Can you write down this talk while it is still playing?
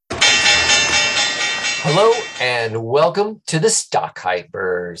Hello and welcome to the Stock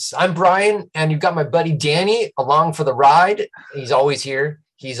Hypers. I'm Brian, and you've got my buddy Danny along for the ride. He's always here.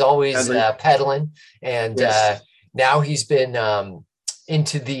 He's always pedaling, and Yes. now he's been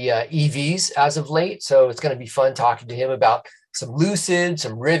into the EVs as of late. So it's going to be fun talking to him about some Lucid,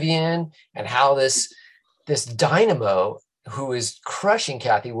 some Rivian, and how this dynamo who is crushing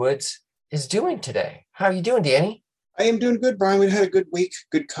Kathy Woods is doing today. How are you doing, Danny? I am doing good, Brian. We had a good week,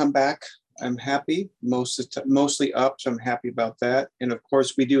 good comeback. I'm happy, mostly up, so I'm happy about that. And of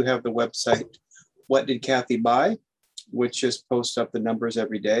course, we do have the website, What Did Kathy Buy, which just posts up the numbers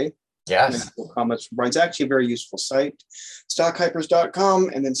every day. Yes. Comments from Brian. It's actually a very useful site.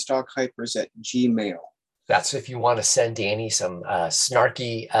 Stockhypers.com and then stockhypers at Gmail. That's if you want to send Danny some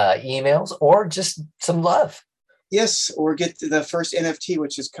snarky emails or just some love. Yes, or get the first NFT,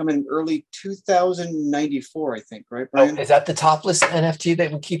 which is coming early 2094, I think, right, Brian? Oh, is that the topless NFT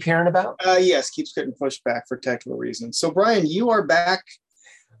that we keep hearing about? Yes, keeps getting pushed back for technical reasons. So, Brian, you are back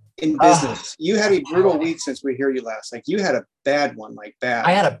in business. You had a brutal week since we hear you last. Like, you had a bad one, like bad.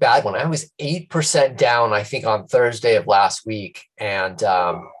 I had a bad one. I was 8% down, I think, on Thursday of last week. And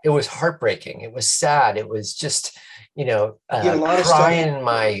it was heartbreaking. It was sad. It was just, crying in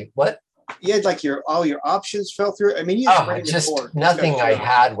my, what? You had like all your options fell through. I mean, just nothing I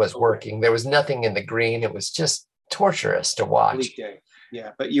had was working. There was nothing in the green. It was just torturous to watch.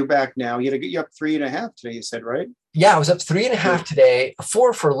 Yeah, but you're back now. You're up 3.5 today, you said, right? Yeah, I was up 3.5 today,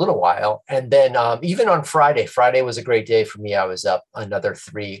 4 for a little while. And then even on Friday was a great day for me. I was up another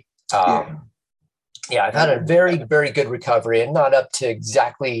 3. I've had a very, very good recovery and not up to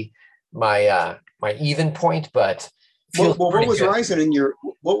exactly my my even point, but what was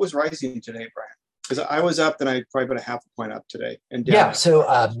rising today, Brian? Because I was up, then I probably about 0.5 point up today. And so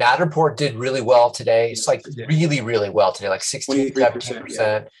Matterport did really well today. It's like really, really well today, like 16,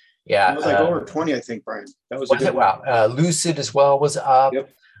 17%. Yeah, it was like over 20, I think, Brian. That was a good wow. Lucid as well was up. Yep,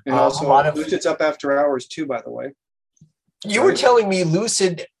 and also Lucid's up after hours too, by the way. You were telling me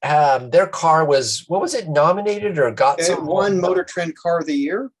Lucid, their car was, what was it, nominated or got some? It won Motor Trend Car of the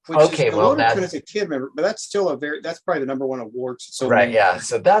Year. Motor Trend as a kid member, but that's still that's probably the number one award. So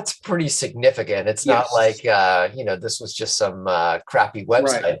so that's pretty significant. It's not like this was just some crappy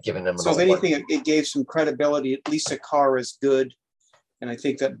website giving them. So if anything, it gave some credibility. At least the car is good, and I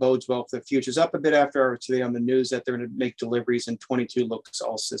think that bodes well for the future. It's up a bit after hours today on the news that they're going to make deliveries in 22 looks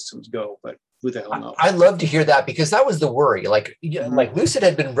all systems go, but who the hell knows? I'd love to hear that because that was the worry. Like Lucid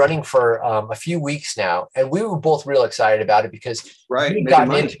had been running for a few weeks now, and we were both real excited about it because we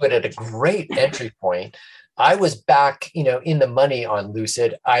got into it at a great entry point. I was back, in the money on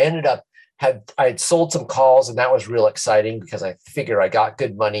Lucid. I ended up I had sold some calls, and that was real exciting because I figure I got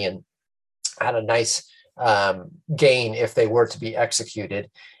good money and had a nice gain if they were to be executed.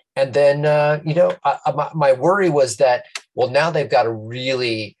 And then, my worry was that, well, now they've got to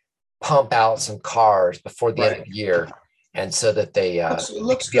really pump out some cars before the end of the year, and so that they it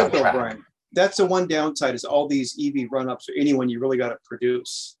looks good though, Brian. That's the one downside is all these EV run-ups or anyone you really got to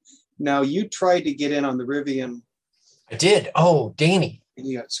produce. Now you tried to get in on the Rivian. I did. Oh, Danny. And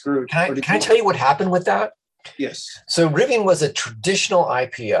you got screwed. Can I tell you what happened with that? Yes. So Rivian was a traditional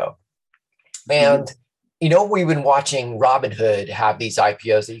IPO, and we've been watching Robinhood have these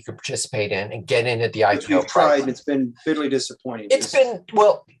IPOs that you could participate in and get in at the IPO. You've tried, and it's been bitterly disappointing. It's been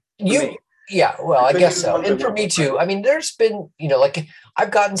I guess so. And for me too. I mean, there's been, I've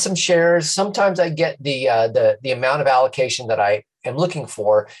gotten some shares. Sometimes I get the amount of allocation that I am looking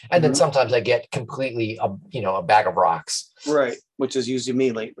for. And then sometimes I get completely, a bag of rocks. Right. Which is usually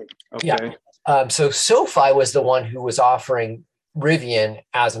me lately. Okay. Yeah. So SoFi was the one who was offering Rivian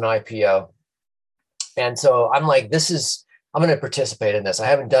as an IPO. And so I'm like, I'm going to participate in this. I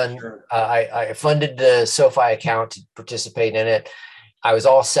haven't done, I funded the SoFi account to participate in it. I was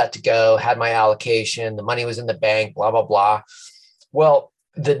all set to go, had my allocation, the money was in the bank, blah, blah, blah. Well,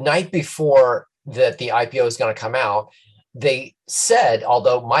 the night before that the IPO is going to come out, they said,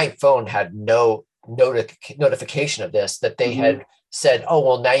 although my phone had no notification of this, that they had said, oh,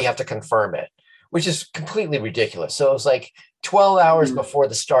 well, now you have to confirm it, which is completely ridiculous. So it was like 12 hours before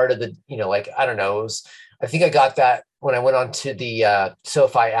the start of the, I don't know, I think I got that when I went onto the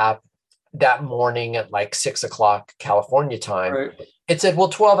SoFi app that morning at like 6:00 California time. Right. It said, well,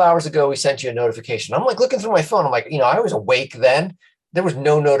 12 hours ago, we sent you a notification. I'm like looking through my phone. I'm like, I was awake then. There was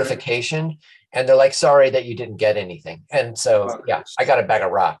no notification. And they're like, sorry that you didn't get anything. And so, I got a bag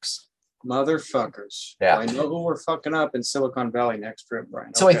of rocks. Motherfuckers. Yeah. I know who we're fucking up in Silicon Valley next trip,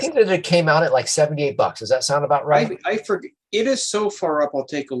 Brian. So I think that it came out at like $78. Does that sound about right? I forget. It is so far up. I'll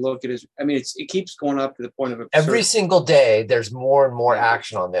take a look. It keeps going up to the point of absurd. Every single day, there's more and more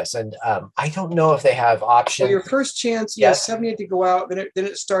action on this, and I don't know if they have options. Well, your first chance, yes, 78 to go out. Then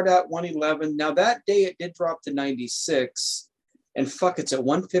it started out 111. Now that day it did drop to 96, and fuck, it's at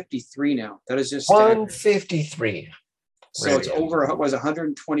 153 now. That is just 153. So it's over. It was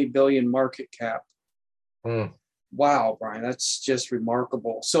 120 billion market cap. Wow, Brian, that's just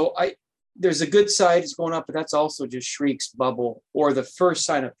remarkable. So there's a good side, it's going up, but that's also just Shriek's bubble or the first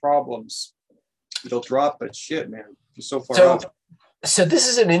sign of problems. It'll drop, but shit, man, you're so far up. So this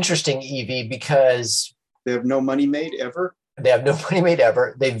is an interesting EV because they have no money made ever. They have no money made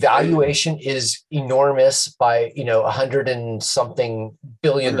ever. The valuation is enormous by, $100 and something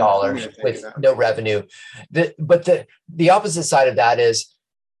billion with no revenue. But the opposite side of that is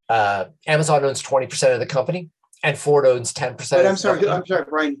Amazon owns 20% of the company. And Ford owns 10%. But I'm sorry,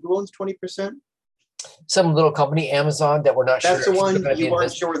 Brian. Who owns 20%? Some little company, Amazon, that we're not sure. That's the one you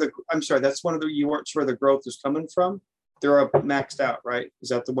weren't sure. I'm sorry. That's one of the you weren't sure the growth is coming from. They're up maxed out, right? Is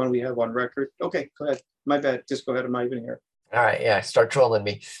that the one we have on record? Okay, go ahead. My bad. Just go ahead. I'm not even here. All right. Yeah. Start trolling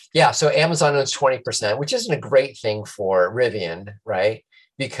me. Yeah. So Amazon owns 20%, which isn't a great thing for Rivian, right?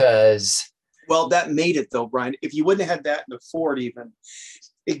 Because. Well, that made it though, Brian. If you wouldn't have had that in the Ford, even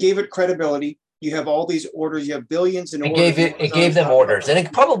it gave it credibility. You have all these orders. You have billions in orders. It gave them orders, and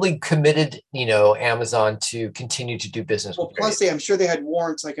it probably committed, Amazon to continue to do business. Well, plus, I'm sure they had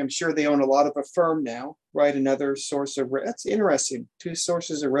warrants. Like I'm sure they own a lot of Affirm now, right? Another source of that's interesting. 2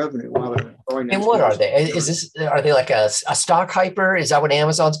 sources of revenue. Wow, and what are they? Are they like a stock hyper? Is that what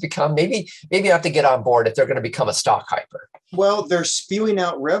Amazon's become? Maybe I have to get on board if they're going to become a stock hyper. Well, they're spewing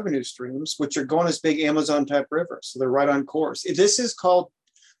out revenue streams, which are going as big Amazon type rivers. So they're right on course. This is called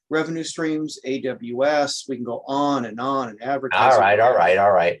revenue streams, AWS. We can go on and advertising. All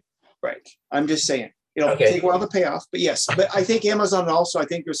right. Right. I'm just saying it'll take a while to pay off, but yes. But I think Amazon also, I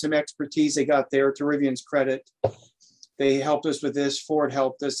think there's some expertise they got there. To Rivian's credit, they helped us with this. Ford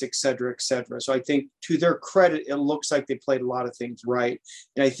helped us, et cetera, et cetera. So I think to their credit, it looks like they played a lot of things right,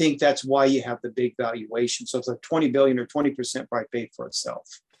 and I think that's why you have the big valuation. So it's like 20 billion or 20% probably paid for itself.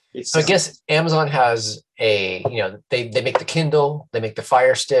 So I guess Amazon has they make the Kindle, they make the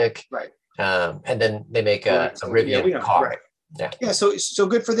Fire Stick, right, and then they make a Rivian car. Right. Yeah. So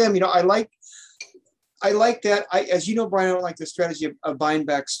good for them. I like that. As you know, Brian, I don't like the strategy of buying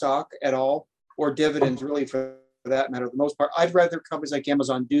back stock at all, or dividends, really, for that matter. For the most part, I'd rather companies like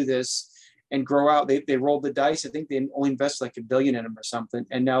Amazon do this and grow out. They rolled the dice. I think they only invested like $1 billion in them or something,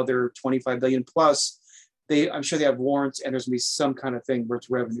 and now they're 25 billion plus. I'm sure they have warrants, and there's going to be some kind of thing where it's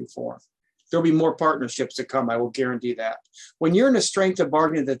revenue for them. There'll be more partnerships to come. I will guarantee that. When you're in a strength of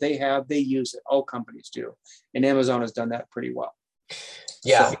bargaining that they have, they use it. All companies do. And Amazon has done that pretty well.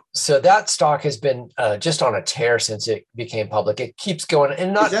 Yeah. So that stock has been just on a tear since it became public. It keeps going,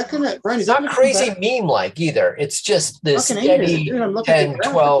 and not, Brian, it's not crazy meme-like either. It's just this steady 10,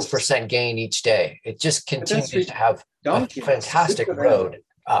 12% gain each day. It just continues to have a fantastic road.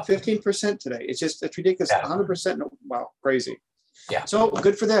 15% today. It's ridiculous. 100%. Wow, crazy. Yeah. So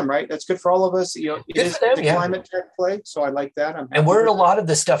good for them, right? That's good for all of us. It is a climate tech play, so I like that. And we're in a lot of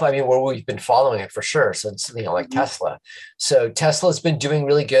this stuff. I mean, where we've been following it for sure since like Tesla. So Tesla's been doing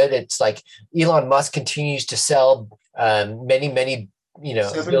really good. It's like Elon Musk continues to sell many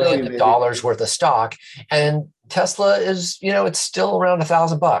billions of dollars worth of stock, and Tesla is, it's still around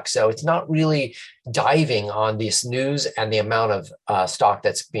 $1,000. So it's not really diving on this news and the amount of stock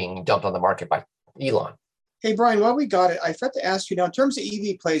that's being dumped on the market by Elon. Hey, Brian, while we got it, I forgot to ask you now, in terms of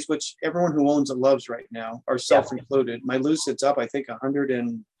EV plays, which everyone who owns it loves right now, ourselves included, my Lucid's up, I think,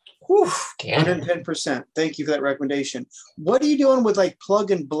 110%. Thank you for that recommendation. What are you doing with like Plug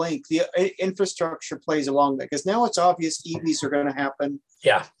and Blink, the infrastructure plays along that? Because now it's obvious EVs are going to happen.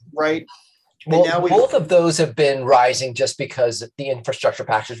 Yeah. Right. Well, both of those have been rising just because the infrastructure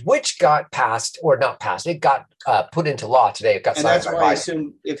package, which got passed or not passed, it got put into law today. It got signed. And that's why I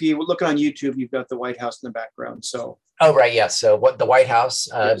assume if you look on YouTube, you've got the White House in the background. So. Oh, right. Yeah. So what the White House,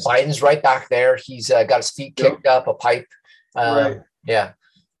 yes. Biden's right back there. He's got his feet kicked up a pipe. Right. Yeah.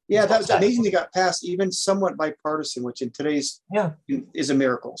 Yeah, that was amazing. They got passed, even somewhat bipartisan, which in today's is a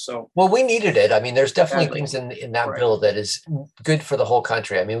miracle. So, well, we needed it. I mean, there's definitely things in that bill that is good for the whole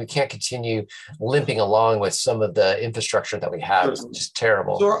country. I mean, we can't continue limping along with some of the infrastructure that we have. It's just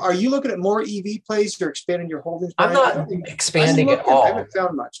terrible. So, are you looking at more EV plays or expanding your holdings? I'm not expanding at all. I haven't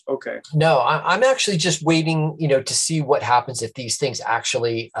found much. Okay. No, I'm actually just waiting, to see what happens if these things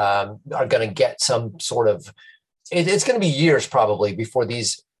actually are going to get some sort of. It's going to be years probably before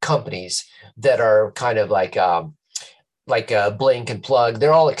these companies that are kind of like like Blink and Plug,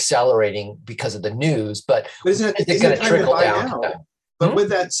 they're all accelerating because of the news, but isn't it going to trickle down? Now? But with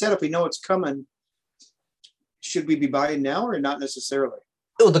that said, if we know it's coming, should we be buying now or not necessarily?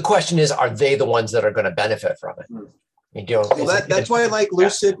 Oh, the question is, are they the ones that are going to benefit from it? That's why I like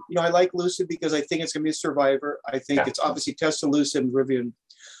Lucid. I like Lucid because I think it's going to be a survivor. I think it's obviously Tesla, Lucid, and Rivian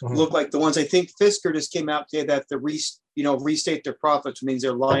look like the ones. I think Fisker just came out today that the restate their profits means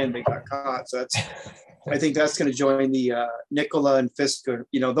they're lying. They got caught. So I think that's going to join the Nikola and Fisker.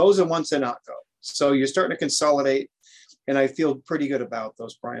 Those are ones that not go. So you're starting to consolidate, and I feel pretty good about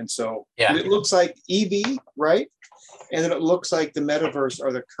those, Brian. So it looks like EV, right? And then it looks like the metaverse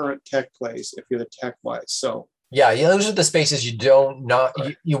are the current tech plays if you're the tech wise. So. Yeah, those are the spaces you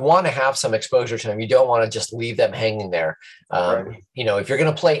want to have some exposure to them. You don't want to just leave them hanging there. If you're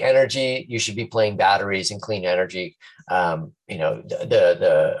going to play energy, you should be playing batteries and clean energy. The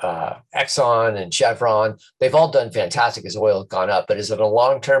Exxon and Chevron, they've all done fantastic as oil has gone up. But is it a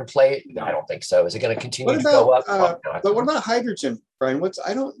long-term play? No, I don't think so. Is it going to continue to go up? But what about hydrogen, Brian?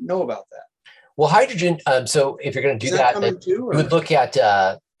 I don't know about that. Well, hydrogen. So if you're going to do that, then you would look at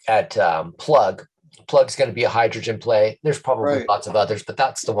Plug. Plug's going to be a hydrogen play. There's probably lots of others, but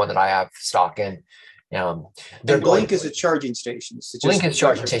that's the one that I have stock in. Blink is a charging station. Blink is a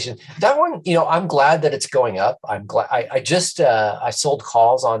charging station. That one, I'm glad that it's going up. I'm glad. I sold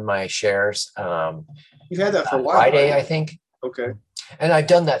calls on my shares. You've had that for a while. Friday, I think. Okay. And I've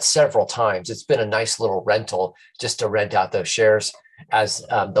done that several times. It's been a nice little rental just to rent out those shares as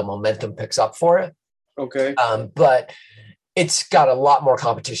the momentum picks up for it. Okay. But it's got a lot more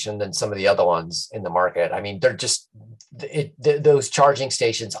competition than some of the other ones in the market. I mean, they're just those charging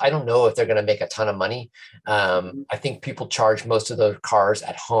stations. I don't know if they're going to make a ton of money. I think people charge most of those cars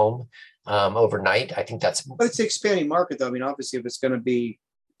at home overnight. I think but it's an expanding market though. I mean, obviously if it's going to be,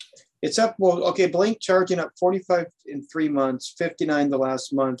 it's up. Well, okay. Blink charging up 45 in 3 months, 59 the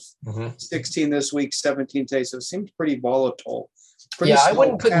last month, 16 this week, 17 today. So it seems pretty volatile. I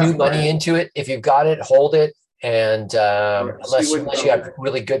wouldn't put new money into it. If you've got it, hold it. And unless you have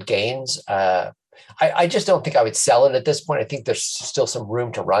really good gains, I just don't think I would sell it at this point. I think there's still some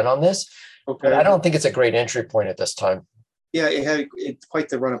room to run on this. Okay. But I don't think it's a great entry point at this time. Yeah, it's quite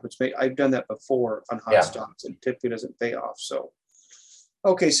the run up, I've done that before on hot stocks and typically doesn't pay off. So,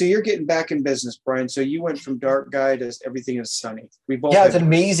 okay, so you're getting back in business, Brian. So you went from dark guy to everything is sunny. It's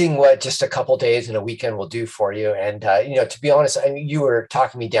amazing what just a couple days and a weekend will do for you. And to be honest, you were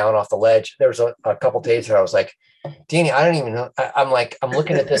talking me down off the ledge. There was a couple days where I was like, Danny, I don't even know. I'm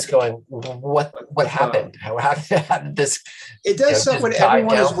looking at this going, what happened? How did this? It does suck when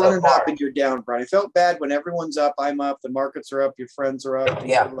everyone is running up and you're down, Brian. I felt bad when everyone's up, I'm up, the markets are up, your friends are up.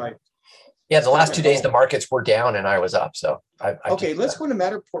 The last 2 days the markets were down and I was up. So let's go to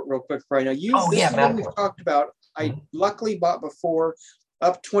Matterport real quick, Brian. Now we've talked about. I luckily bought before,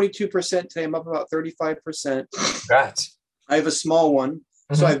 up 22% today. I'm up about 35%. Congrats. I have a small one.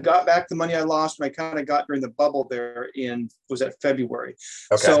 So I've got back the money I lost when I kind of got during the bubble there was that February.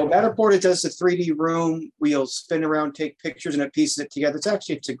 Okay. So Matterport, it does the 3D room where you'll spin around, take pictures, and it pieces it together.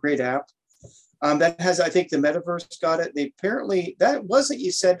 It's a great app. That has, I think the metaverse got it. They apparently, that wasn't,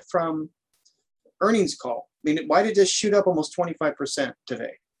 you said, from earnings call. I mean, why did this shoot up almost 25%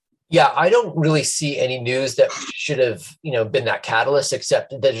 today? Yeah, I don't really see any news that should have, been that catalyst,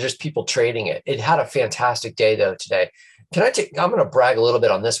 except that there's just people trading it. It had a fantastic day though today. I'm going to brag a little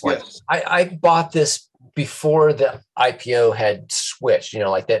bit on this one. Yes. I bought this before the IPO had switched,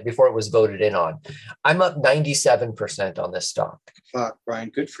 like that, before it was voted in on. I'm up 97% on this stock. Fuck, Brian,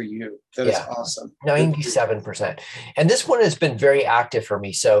 good for you. That is awesome. 97%. And this one has been very active for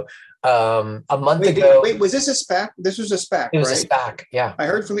me. So a month ago. Wait, was this a SPAC? This was a SPAC, It was a SPAC, yeah. I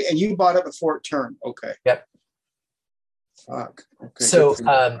heard from you, and you bought it before it turned. Okay. Yep. Fuck. Okay. So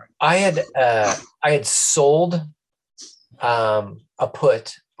I had sold a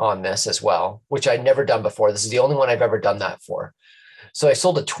put on this as well, which I'd never done before. This is the only one I've ever done that for. So I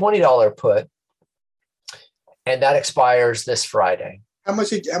sold a $20 put, and that expires this Friday. How much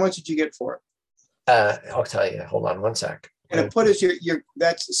did you get for it? I'll tell you. Hold on one sec. And a put is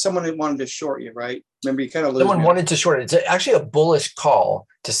that's someone who wanted to short you, right? Remember, you kind of lose. Someone wanted to short it. It's actually a bullish call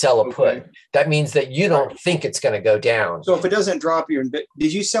to sell a put. That means that you don't think it's going to go down. So if it doesn't drop,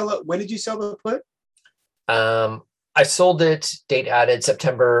 did you sell it? When did you sell the put? I sold it, date added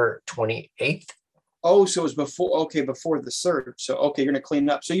September 28th. Oh, so it was before the surge. So, you're going to clean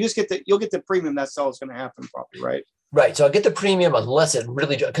it up. So you'll get the premium. That's all that's going to happen probably, right? Right. So I'll get the premium unless it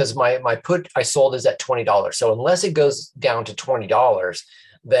really, because my put I sold is at $20. So unless it goes down to $20,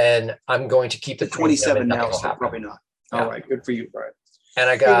 then I'm going to keep the 27 now. So probably not. All right. Good for you, Brian. And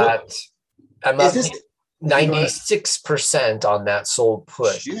I got, 96% on that sold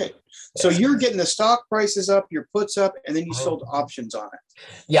put. Shit. So you're getting the stock prices up, your puts up, and then you sold options on it.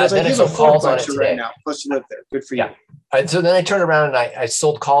 Yeah, so then I sold calls on it today. Right now. Plus you live there. Good for you. And so then I turned around and I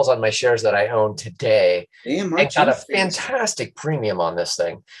sold calls on my shares that I own today. Damn, and got a fantastic premium on this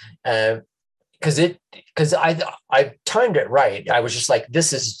thing. Because I timed it right. I was just like,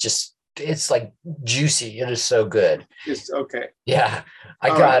 this is just, it's like juicy. It is so good. Just okay. Yeah. I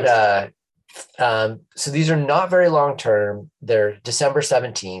got so these are not very long term. They're December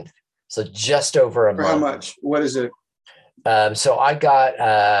 17th. So just over a month. How much? What is it? So I got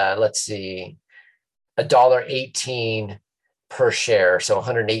let's see, $1.18 per share. So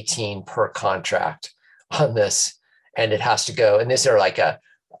 118 per contract on this. And it has to go. And this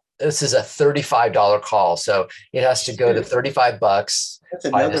is a $35 call. So it has to go to $35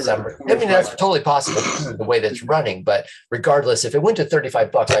 by December. I mean, that's totally possible the way that's running, but regardless, if it went to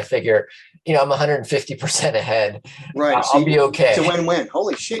 $35, I figure, I'm 150% ahead. Right. I'll be okay. It's a win-win.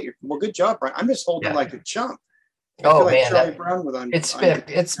 Holy shit. Well, good job, Brian. I'm just holding like a chump. Oh man,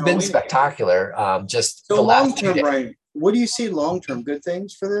 it's been spectacular. Just so long-term, Brian. What do you see long-term? Good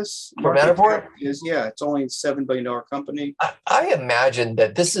things for this? For Matterport? It's only a $7 billion company. I imagine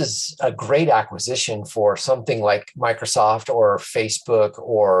that this is a great acquisition for something like Microsoft or Facebook,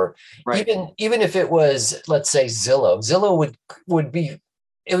 or even if it was, let's say, Zillow. Zillow would be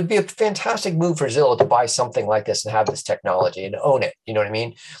a fantastic move for Zillow to buy something like this and have this technology and own it. You know what I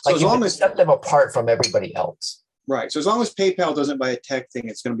mean? Like, you can set them apart from everybody else. Right. So as long as PayPal doesn't buy a tech thing,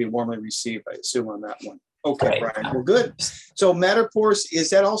 it's going to be warmly received, I assume, on that one. Okay, right. Brian. Well, good. So Matterport,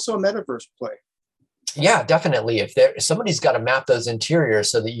 is that also a metaverse play? Yeah, definitely. If somebody's got to map those interiors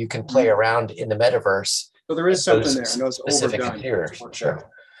so that you can play around in the metaverse. So there is something there. No, it's specific overdone. Interiors. Sure.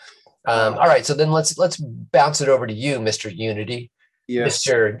 All right. So then let's bounce it over to you, Mr. Unity. Yes,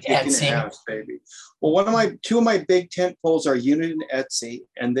 Mr. Etsy. Ass, baby. Well, two of my big tent poles are Unity and Etsy,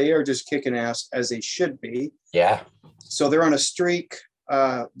 and they are just kicking ass as they should be. Yeah. So they're on a streak.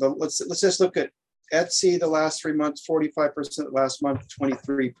 Let's just look at Etsy the last 3 months, 45%, last month,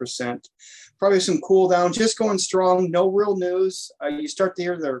 23%. Probably some cool down, just going strong. No real news. You start to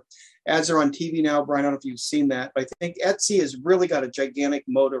hear their ads are on TV now, Brian. I don't know if you've seen that, but I think Etsy has really got a gigantic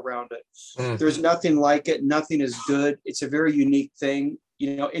moat around it. Mm-hmm. There's nothing like it. Nothing is good. It's a very unique thing.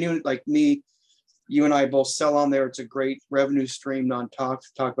 Anyone like me, you and I both sell on there. It's a great revenue stream, talk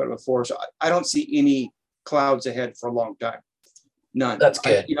about it before. So I don't see any clouds ahead for a long time. None. That's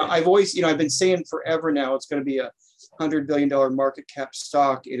good. I've always, I've been saying forever now, it's going to be a $100 billion market cap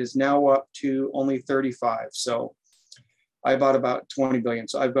stock. It is now up to only 35. So I bought about 20 billion.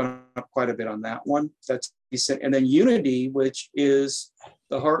 So I've gone up quite a bit on that one. That's decent. And then Unity, which is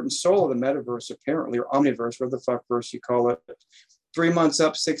the heart and soul of the metaverse, apparently, or omniverse, whatever the fuck verse you call it. 3 months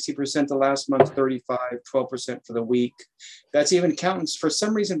up 60%, the last month 35, 12% for the week. That's even counting. For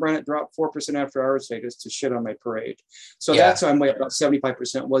some reason, Brian, it dropped 4% after hours today just to shit on my parade. So that's why I'm way up about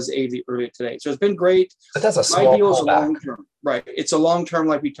 75%, was 80 earlier today. So it's been great. But that's a small pullback. Long term. Right. It's a long term,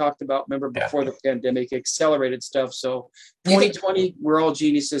 like we talked about, remember, before the pandemic, accelerated stuff. So 2020, we're all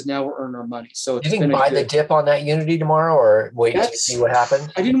geniuses. Now we're earning our money. So it's been buy the dip on that Unity tomorrow, or wait to see what happens?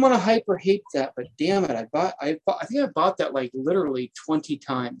 I didn't want to hype or hate that, but damn it, I think I bought that like literally 20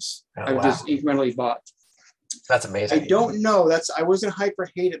 times. I just incrementally bought. That's amazing. I don't know. I wasn't hype or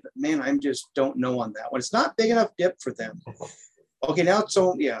hate it, but man, I just don't know on that one. It's not big enough dip for them. Okay, now it's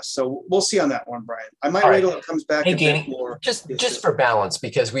so so we'll see on that one, Brian. I might wait till it comes back a bit more. Just for balance,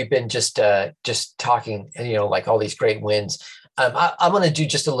 because we've been just talking, like all these great wins. I'm going to do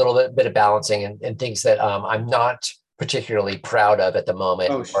just a little bit of balancing and things that I'm not particularly proud of at the moment.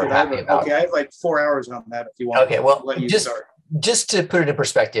 Oh, shit. I have like 4 hours on that if you want. Okay, well, just to put it in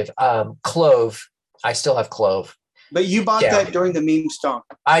perspective, Clove, I still have Clove. But you bought that during the meme stomp.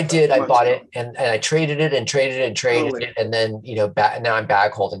 I did. I bought it and I traded it it. And then, now I'm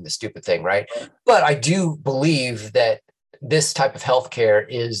bag holding the stupid thing. Right. But I do believe that this type of healthcare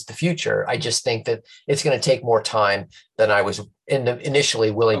is the future. I just think that it's going to take more time than I was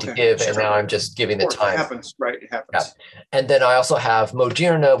initially willing to give. And now I'm just giving the time. It happens. Right. It happens. Yeah. And then I also have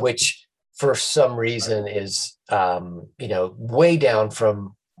Moderna, which for some reason is, way down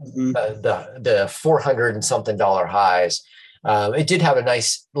from the 400 and something dollar highs. It did have a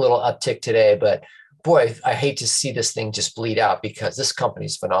nice little uptick today, but boy, I hate to see this thing just bleed out because this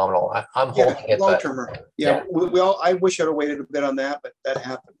company's phenomenal. I'm holding it long-termer. I wish I'd have waited a bit on that, but that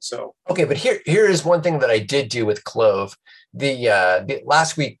happened. So okay, but here is one thing that I did do with Clove. The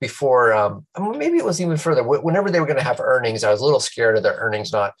last week before, maybe it was even further. Whenever they were going to have earnings, I was a little scared of their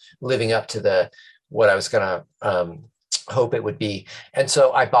earnings not living up to what I was going to hope it would be. And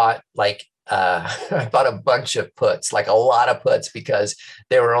so I bought like I bought a bunch of puts, like a lot of puts, because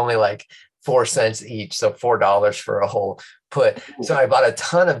they were only like 4 cents each. So $4 for a whole put. So I bought a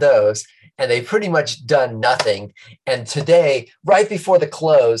ton of those, and they pretty much done nothing. And today, right before the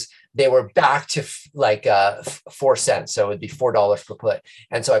close, they were back to like 4 cents. So it would be $4 per put.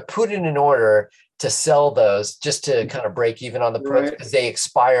 And so I put in an order to sell those just to kind of break even on the puts because they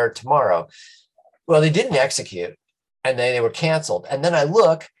expire tomorrow. Well, they didn't execute, and then they were canceled. And then I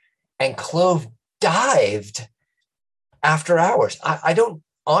look, and Clove dived after hours. I don't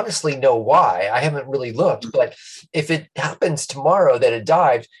honestly know why. I haven't really looked, but if it happens tomorrow that it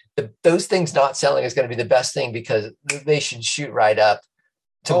dives, those things not selling is going to be the best thing because they should shoot right up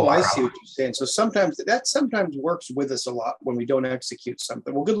tomorrow. Oh, I see what you're saying. So sometimes that works with us a lot when we don't execute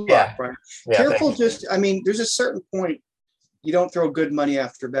something. Well, good luck, Brian. Careful. There's a certain point you don't throw good money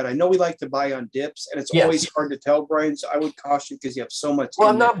after bet. I know we like to buy on dips, and it's always hard to tell, Brian. So I would caution because you have so much. Well,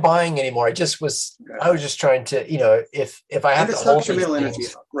 I'm not buying anymore. I was just trying to, if I have to hold these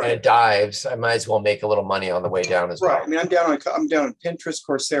things and it dives, I might as well make a little money on the way down as well. Right. I mean, I'm down on Pinterest,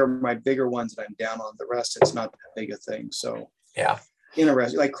 Coursera, my bigger ones, and I'm down on the rest. It's not that big a thing. So yeah.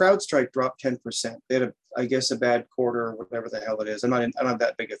 Interesting. Like CrowdStrike dropped 10%. They had a bad quarter or whatever the hell it is. I'm not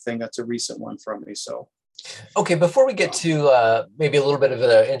that big a thing. That's a recent one from me. So. Okay, before we get to maybe a little bit of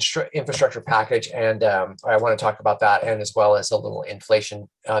the infrastructure package, and I want to talk about that, and as well as a little inflation.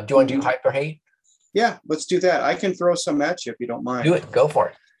 Do you want to do hype or hate? Yeah, let's do that. I can throw some at you if you don't mind. Do it. Go for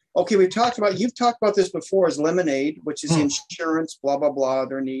it. Okay, you've talked about this before as Lemonade, which is insurance, blah, blah, blah.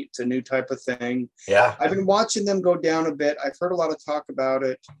 They're neat. It's a new type of thing. Yeah. I've been watching them go down a bit. I've heard a lot of talk about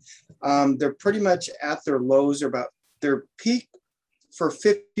it. They're pretty much at their lows, or about their peak for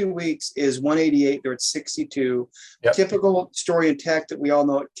 50 weeks is 188. They're at 62. Yep. Typical story in tech that we all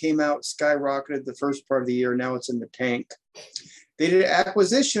know. It came out, skyrocketed the first part of the year. Now it's in the tank. They did an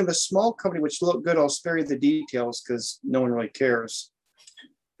acquisition of a small company, which looked good. I'll spare you the details because no one really cares.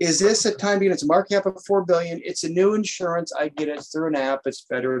 Is this a time being? It's a market cap of $4 billion. It's a new insurance. I get it. It's through an app. It's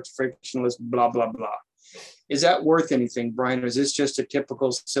better. It's frictionless, blah, blah, blah. Is that worth anything, Brian? Or is this just a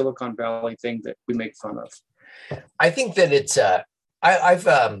typical Silicon Valley thing that we make fun of? I think that it's I've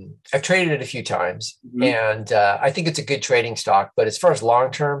traded it a few times, and I think it's a good trading stock. But as far as long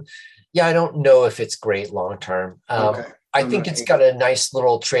term, I don't know if it's great long term. I think it's got a nice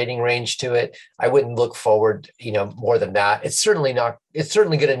little trading range to it. I wouldn't look forward, more than that. It's certainly not. It's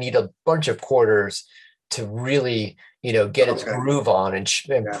certainly going to need a bunch of quarters to really, get its groove on and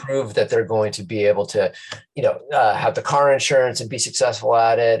prove that they're going to be able to, have the car insurance and be successful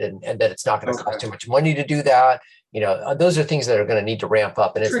at it, and that it's not going to cost too much money to do that. Those are things that are going to need to ramp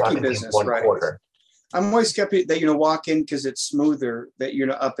up, and it's not going to be one quarter. I'm always skeptical that, walk in because it's smoother, that you're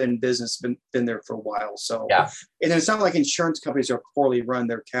up in business, been there for a while. So, and it's not like insurance companies are poorly run,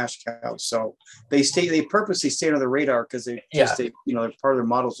 they're cash cows. So they purposely stay under the radar because they're part of their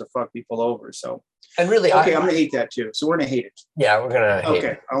models to fuck people over. So, and really, I'm going to hate that too. So we're going to hate it. Yeah, we're going to hate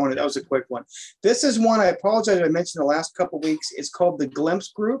it. That was a quick one. This is one, I apologize, I mentioned the last couple of weeks. It's called the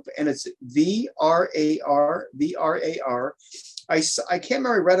Glimpse Group, and it's VRAR. I can't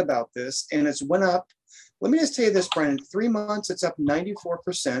remember, I read about this, and it's went up. Let me just tell you this, Brian. In 3 months, it's up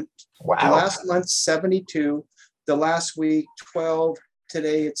 94%. Wow. The last month, 72. The last week, 12.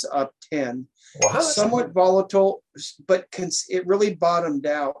 Today, it's up 10. Wow. Somewhat volatile, but it really bottomed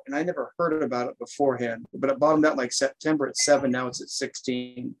out. And I never heard about it beforehand, but it bottomed out like September at 7. Now it's at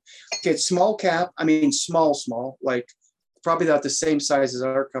 16. Okay, it's small cap. I mean, small, like probably not the same size as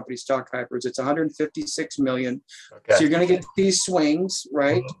our company, Stock Hypers. It's 156 million. Okay. So you're going to get these swings,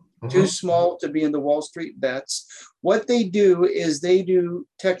 right? Too small to be in the Wall Street bets. What they do is they do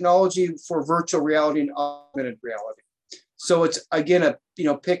technology for virtual reality and augmented reality. So it's, again, a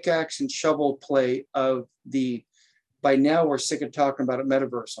pickaxe and shovel play of by now we're sick of talking about a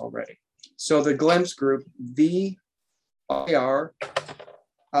metaverse already. So the Glimpse Group, VIR,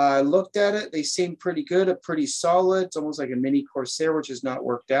 looked at it. They seem pretty good, pretty solid. It's almost like a mini Coursera, which has not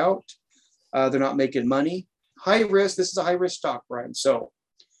worked out. They're not making money. High risk. This is a high risk stock, Brian. So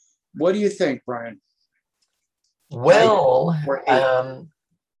what do you think, Brian? Well,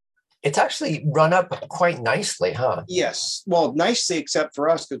 it's actually run up quite nicely, huh? Yes. Well, nicely, except for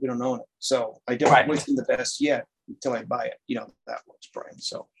us because we don't own it. So I don't wish them the best yet until I buy it. That much, Brian.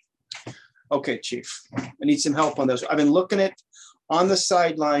 So, okay, Chief. I need some help on this. I've been looking at on the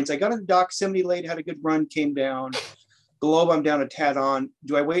sidelines. I got into Doximity late, had a good run, came down. Globe, I'm down a tad on.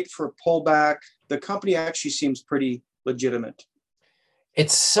 Do I wait for a pullback? The company actually seems pretty legitimate.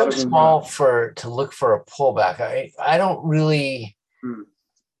 It's so small to look for a pullback. I don't really,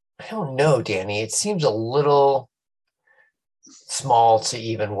 I don't know, Danny. It seems a little small to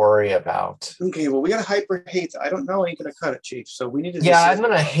even worry about. Okay, well, we got to hyper hate. I don't know. I ain't gonna cut it, Chief. So we need to. Yeah, I'm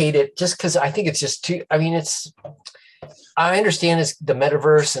gonna hate it just because I think it's just too. I mean, I understand it's the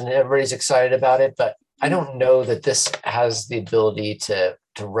metaverse and everybody's excited about it, but I don't know that this has the ability to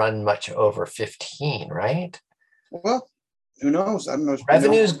run much over 15, right? Well, who knows? I don't know.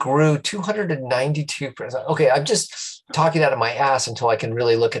 Revenues grew 292%. Okay, I'm just talking out of my ass until I can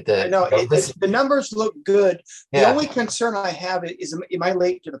really look at the. I know the numbers look good. The Yeah. only concern I have is, am I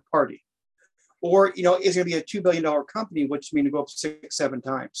late to the party? Or, is it going to be a $2 billion company, which means to go up 6-7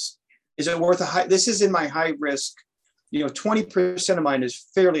 times? Is it worth a high? This is in my high risk. 20% of mine is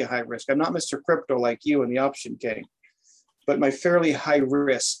fairly high risk. I'm not Mr. Crypto like you in the option game, but my fairly high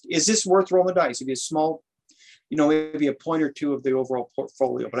risk. Is this worth rolling the dice? It'd be a small, maybe a point or two of the overall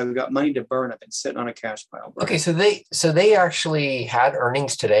portfolio, but I've got money to burn. I've been sitting on a cash pile. Okay, so they actually had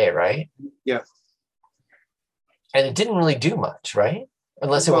earnings today, right? Yeah. And it didn't really do much, right?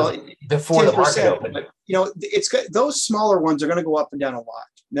 Unless it was before the market opened. But, it's those smaller ones are going to go up and down a lot.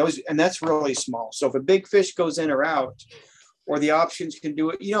 And that's really small. So if a big fish goes in or out, or the options can do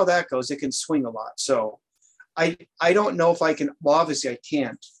it, that goes. It can swing a lot. So I don't know if I can. Well, obviously I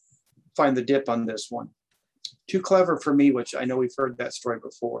can't find the dip on this one. Too clever for me, which I know we've heard that story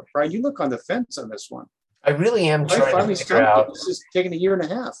before. Brian, you look on the fence on this one. I really am trying to figure out. This is taking 1.5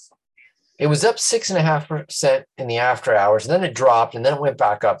 years. It was up 6.5% in the after hours, and then it dropped, and then it went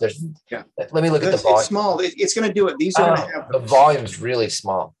back up. Let me look at the volume. It's small. It's going to do it. These are going to have the volume's really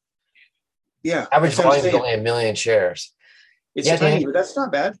small. Yeah, average volume is only 1 million shares. It's tiny, but that's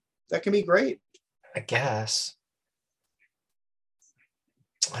not bad. That can be great. I guess.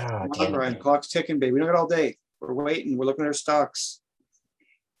 Come on, Brian. Clock's ticking, baby. We don't got all day. We're waiting. We're looking at our stocks.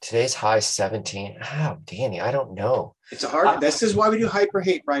 Today's high 17. Oh, Danny, I don't know. It's a hard. This is why we do hyper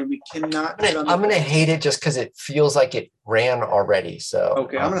hate, Brian. We cannot. I'm going to hate it just because it feels like it ran already. So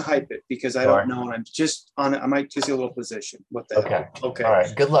okay, I'm going to hype it because I don't know, and I'm just on it. I might just get a little position. What the hell? Okay. All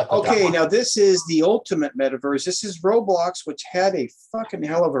right. Good luck. With okay. Now this is the ultimate metaverse. This is Roblox, which had a fucking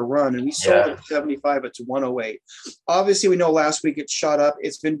hell of a run, and we sold it at 75. It's 108. Obviously, we know last week it shot up.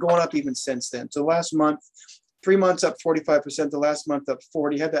 It's been going up even since then. So last month. 3 months up 45%, the last month up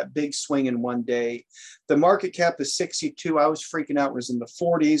 40, had that big swing in one day. The market cap is 62. I was freaking out. It was in the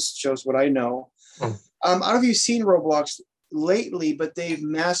 40s, shows what I know. I don't know if you've seen Roblox lately, but they've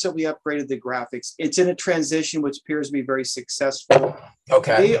massively upgraded the graphics. It's in a transition, which appears to be very successful.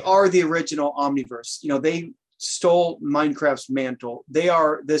 Okay. They are the original Omniverse. They stole Minecraft's mantle.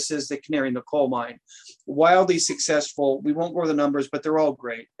 This is the canary in the coal mine. Wildly successful. We won't go over the numbers, but they're all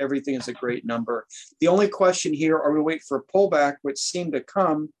great. Everything is a great number. The only question here, are we going to wait for a pullback, which seemed to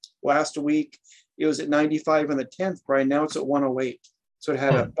come last week? It was at 95 on the 10th, Brian. Now it's at 108. So it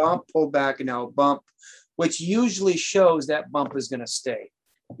had a bump, pulled back, and now a bump, which usually shows that bump is going to stay.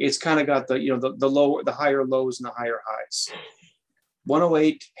 It's kind of got the higher lows and the higher highs.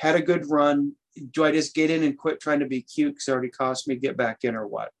 108 had a good run. Do I just get in and quit trying to be cute because it already cost me, get back in, or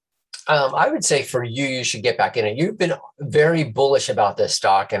what? I would say for you should get back in it. You've been very bullish about this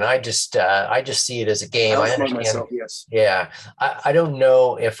stock, and I just see it as a game. I understand. Myself, yes. Yeah, I don't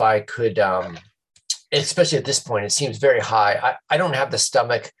know if I could, especially at this point. It seems very high. I don't have the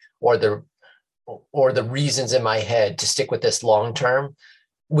stomach or the reasons in my head to stick with this long term,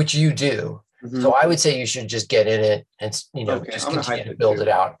 which you do. Mm-hmm. So I would say you should just get in it and just continue to build it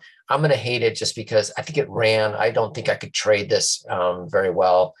out. I'm going to hate it just because I think it ran. I don't think I could trade this very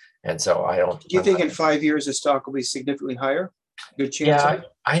well. And so I don't. Do you think in 5 years the stock will be significantly higher? Good chance. Yeah,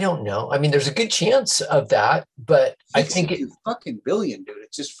 I don't know. I mean, there's a good chance of that, but I think it fucking billion, dude.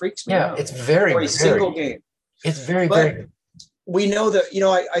 It just freaks me out. Yeah, it's very single game. It's very. We know that,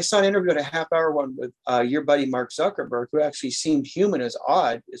 I saw an interview at a half-hour one with your buddy Mark Zuckerberg, who actually seemed human as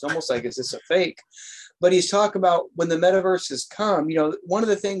odd. It's almost like, is this a fake? But he's talking about when the metaverse has come, one of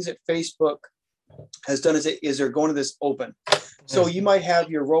the things that Facebook has done is they're going to this open. So you might have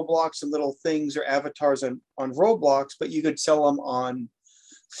your Roblox and little things or avatars on Roblox, but you could sell them on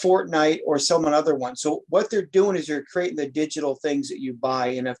Fortnite or sell them on other ones. So what they're doing is they're creating the digital things that you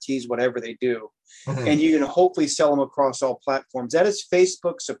buy, NFTs, whatever they do. Mm-hmm. And you can hopefully sell them across all platforms. That is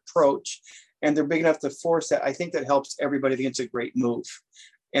Facebook's approach. And they're big enough to force that. I think that helps everybody. I think it's a great move.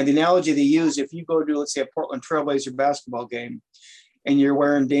 And the analogy they use, if you go to, let's say, a Portland Trailblazer basketball game and you're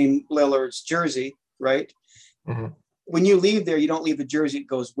wearing Dame Lillard's jersey, right? Mm-hmm. When you leave there, you don't leave the jersey, it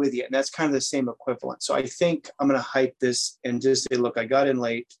goes with you. And that's kind of the same equivalent. So I think I'm going to hype this and just say, look, I got in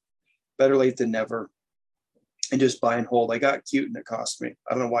late, better late than never, and just buy and hold. I got cute and it cost me.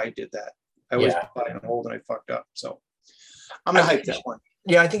 I don't know why I did that. I always buy and hold and I fucked up. So I'm going to hype that one.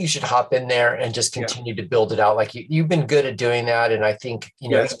 Yeah, I think you should hop in there and just continue to build it out. Like you've been good at doing that. And I think,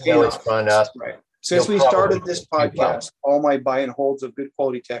 it's even though it's run up, right. Since we started this podcast, all my buy and holds of good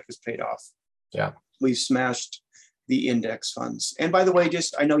quality tech has paid off. Yeah. We've smashed the index funds. And by the way,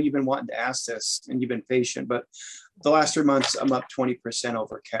 I know you've been wanting to ask this and you've been patient, but the last 3 months, I'm up 20%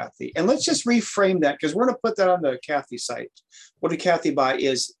 over Kathy. And let's just reframe that because we're going to put that on the Kathy site. What did Kathy buy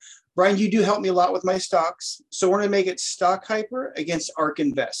is, Brian, you do help me a lot with my stocks. So we're going to make it Stock Hyper against ARK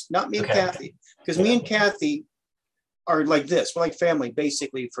Invest, not me and Kathy. Because me and Kathy are like this. We're like family,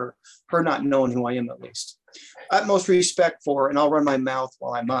 basically, for her not knowing who I am, at least. Utmost respect for her, and I'll run my mouth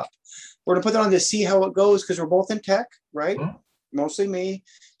while I'm up. We're going to put that on to see how it goes because we're both in tech, right? Mm-hmm. Mostly me.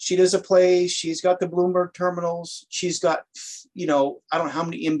 She does a play. She's got the Bloomberg terminals. She's got, I don't know how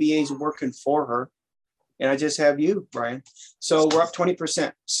many MBAs working for her. And I just have you, Brian. So we're up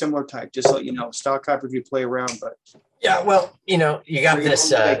 20%, similar type, just so you know. Stock Hyper if you play around, but. Yeah, well, you got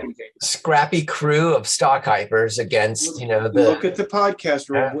this scrappy crew of stock hypers against, look at the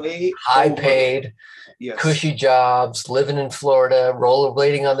podcast. We're way high paid, cushy jobs, living in Florida,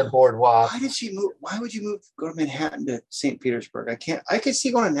 rollerblading on the boardwalk. Why did she move? Why would you move, go to Manhattan to St. Petersburg? I could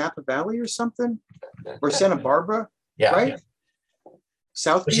see going to Napa Valley or something, or Santa Barbara, right? Yeah.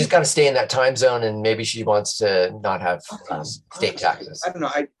 South. But she's got to stay in that time zone, and maybe she wants to not have state taxes. I don't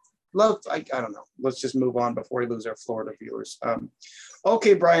know. I don't know. Let's just move on before we lose our Florida viewers.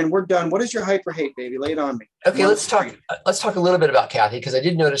 Okay, Brian, we're done. What is your hyper hate, baby? Lay it on me. Okay, let's talk a little bit about Kathy, because I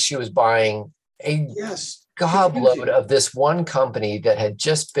did notice she was buying a gobload of this one company that had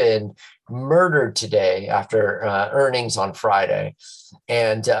just been murdered today after earnings on Friday.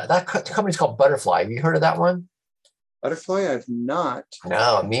 And that company's called Butterfly. Have you heard of that one? Butterfly? I've not.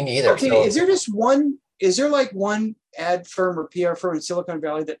 No, me neither. Okay, so, is there like one ad firm or PR firm in Silicon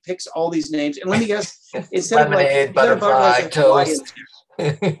Valley that picks all these names? And let me guess, instead Lemonade, of Butterfly, Toast.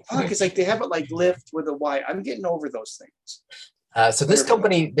 It's like they have it like Lyft with a Y. I'm getting over those things. So this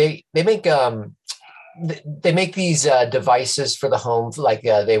company, they make these devices for the home, like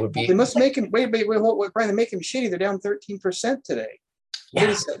they would be. They must make them. Wait, Brian, they make them shitty. They're down 13% today.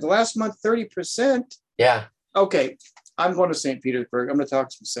 Yeah. The last month, 30%. Yeah. Okay, I'm going to St. Petersburg. I'm going to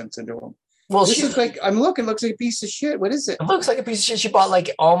talk some sense into them. Well, this is like looks like a piece of shit. What is it? It looks like a piece of shit. She bought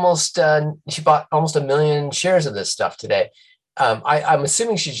almost 1 million shares of this stuff today. I'm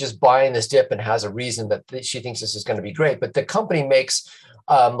assuming she's just buying this dip and has a reason that she thinks this is going to be great. But the company makes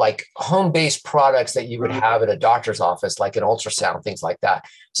like home-based products that you would have at a doctor's office, like an ultrasound, things like that.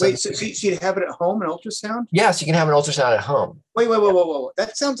 So you'd have it at home, an ultrasound? Yes, you can have an ultrasound at home. Wait.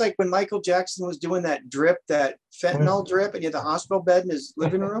 That sounds like when Michael Jackson was doing that fentanyl drip, and he had the hospital bed in his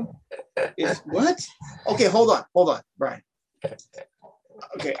living room. What? Okay, hold on, Brian.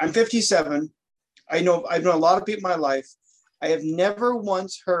 Okay, I'm 57. I've known a lot of people in my life. I have never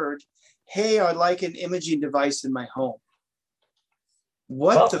once heard, hey, I'd like an imaging device in my home.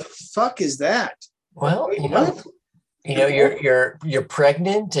 What the fuck is that? Well, you're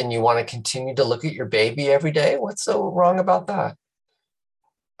pregnant and you want to continue to look at your baby every day. What's so wrong about that?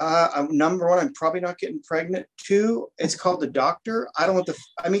 Number one, I'm probably not getting pregnant. 2, it's called the doctor. I don't want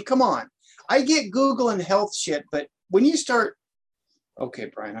come on. I get Google and health shit, but when you start, okay,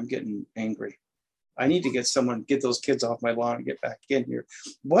 Brian, I'm getting angry. I need to get those kids off my lawn and get back in here.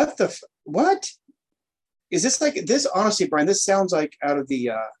 What? Is this like this? Honestly, Brian, this sounds like out of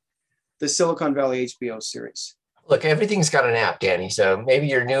the Silicon Valley HBO series. Look, everything's got an app, Danny. So maybe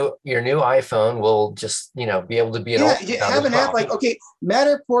your new iPhone will just be able to be an have an app like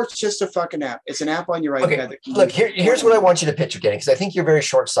Matterport's just a fucking app. It's an app on your iPad. Look, here's what I want you to picture, Danny, because I think you're very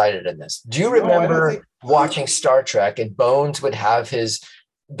short-sighted in this. Do you remember watching Star Trek and Bones would have the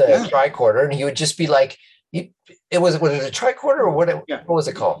tricorder and he would just be like, was it a tricorder or what was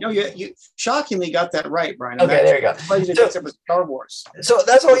it called? No, you shockingly got that right, Brian. Okay, there you go. It was Star Wars. So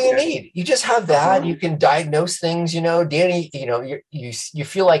that's all you need. You just have that. You can diagnose things. Danny. You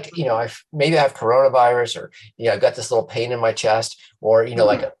feel like maybe I have coronavirus, or I got this little pain in my chest, or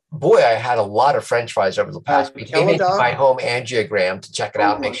boy, I had a lot of French fries over the past week. Maybe my home angiogram to check it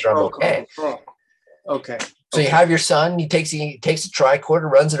out, and make sure I'm okay. Okay. So you have your son, he takes a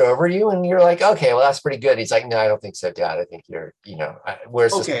tricorder, runs it over you, and you're like, okay, well, that's pretty good. He's like, no, I don't think so, Dad. I think you're,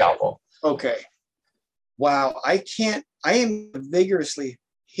 where's the scalpel? Okay. Wow. I am vigorously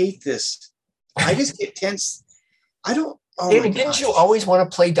hate this. I just get tense. I don't. David, didn't you always want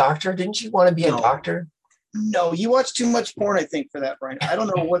to play doctor? Didn't you want to be a doctor? No, you watch too much porn, I think, for that, Brian. I don't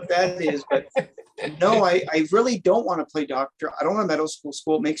know what that is, but no, I really don't want to play doctor. I don't want medical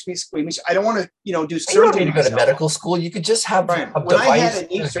school. It makes me squeamish. I don't want to, do surgery. You don't need to go to medical school. You could just have Brian, when I had a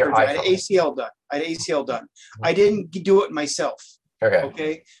knee surgery, I had ACL done. I didn't do it myself. Okay.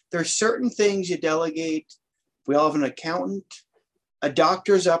 Okay. There's certain things you delegate. We all have an accountant, a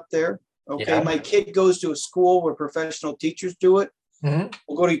doctor's up there. Okay. Yeah. My kid goes to a school where professional teachers do it. Mm-hmm.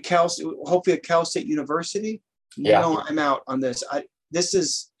 We'll go to hopefully at Cal State University. Yeah. No, I'm out on this.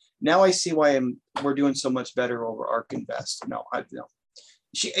 Now I see why we're doing so much better over ARK Invest. No.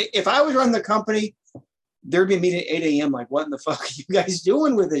 If I was running the company, there'd be a meeting at 8 a.m. Like, what in the fuck are you guys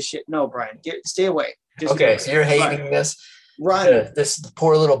doing with this shit? No, Brian, stay away. Okay, so you're hating this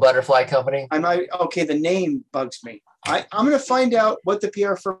poor little butterfly company. The name bugs me. I'm going to find out what the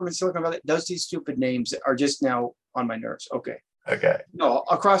PR firm in Silicon Valley that does these stupid names that are just now on my nerves. Okay. No,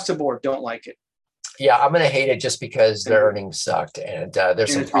 across the board, don't like it. Yeah, I'm going to hate it just because their earnings sucked and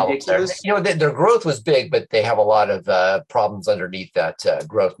there's some problems ridiculous. There. Their growth was big, but they have a lot of problems underneath that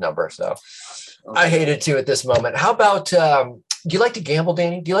growth number. So I hate it too at this moment. How about, do you like to gamble,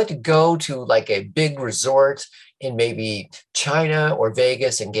 Danny? Do you like to go to like a big resort in maybe China or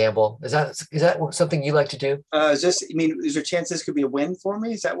Vegas and gamble? Is that something you like to do? Is there a chance this could be a win for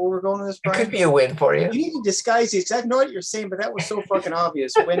me? Is that where we're going with this, Brian? It could be a win for you. You need to disguise these. I know what you're saying, but that was so fucking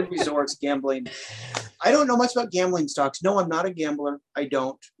obvious. Win resorts, gambling. I don't know much about gambling stocks. No, I'm not a gambler. I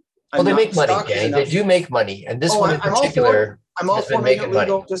don't. Well, they make money, Danny. They do make money. And this one in particular, I'm all for making it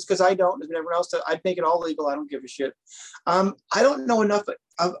legal just because I don't, and everyone else does. I'd make it all legal. I don't give a shit. I don't know enough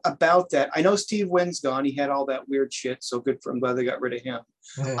about that. I know Steve Wynn's gone. He had all that weird shit. So good for him. Glad they got rid of him.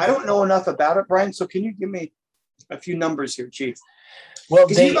 Mm-hmm. I don't know enough about it, Brian. So can you give me a few numbers here, Chief? Well,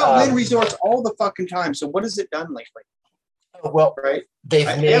 because you got Wynn Resorts all the fucking time. So what has it done lately? Well, right. They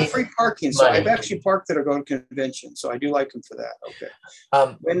have free parking. So I've actually parked that are going to convention. So I do like them for that.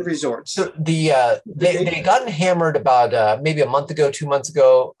 Okay. Wynn Resorts. So they gotten hammered about maybe a month ago, 2 months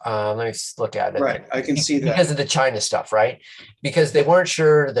ago. Let me look at it. Right. I can see that. Because of the China stuff, right? Because they weren't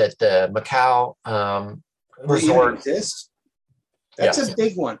sure that the Macau resort exists. That's a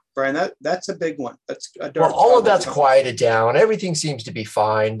big one, Brian. That's a big one. That's all of that's quieted down. Everything seems to be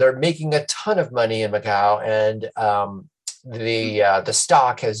fine. They're making a ton of money in Macau, and the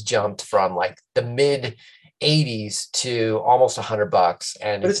stock has jumped from like the mid 80s to almost $100.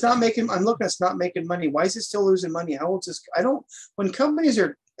 And but it's not making. I'm looking. It's not making money. Why is it still losing money? How old is this? I don't. When companies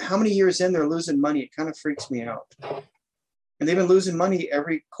are how many years in they're losing money, it kind of freaks me out. And they've been losing money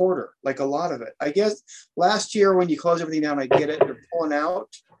every quarter, like a lot of it. I guess last year when you close everything down, I get it. They're pulling out.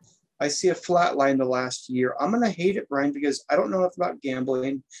 I see a flat line the last year. I'm going to hate it, Brian, because I don't know enough about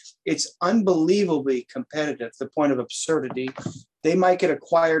gambling. It's unbelievably competitive to the point of absurdity. They might get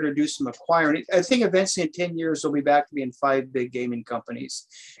acquired or do some acquiring. I think eventually in 10 years, they'll be back to being 5 big gaming companies.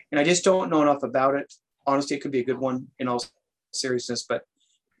 And I just don't know enough about it. Honestly, it could be a good one in all seriousness, but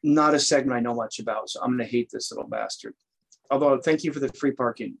not a segment I know much about. So I'm going to hate this little bastard. Although, thank you for the free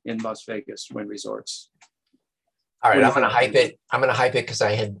parking in Las Vegas, Wynn Resorts. All right, I'm going to hype it. I'm going to hype it because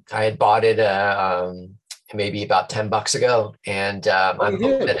I had bought it maybe about $10 ago, and I'm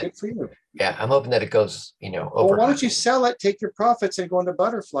hoping that good for you. Yeah, I'm hoping that it goes, over. Well, why don't you sell it, take your profits, and go into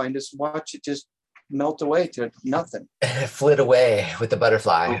Butterfly and just watch it just melt away to nothing. Flit away with the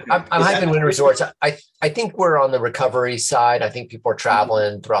Butterfly. Okay. I'm hyping Wynn Resorts. I think we're on the recovery side. I think people are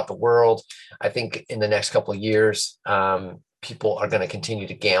traveling throughout the world. I think in the next couple of years, people are going to continue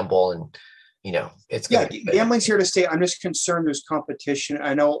to gamble, and it's going to gambling's here to stay. I'm just concerned there's competition.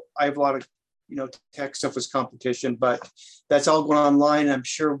 I know I have a lot of tech stuff as competition, but that's all going online. I'm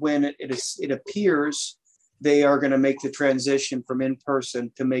sure when it appears they are going to make the transition from in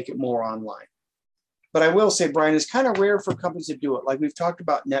person to make it more online. But I will say, Brian, it's kind of rare for companies to do it. Like we've talked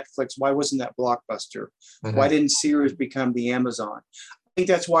about Netflix. Why wasn't that Blockbuster? Mm-hmm. Why didn't Sears become the Amazon? I think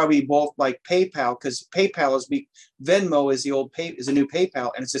that's why we both like PayPal, because PayPal Venmo is is a new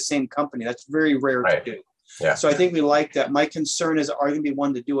PayPal, and it's the same company. That's very rare to do. Yeah. So I think we like that. My concern is, are you going to be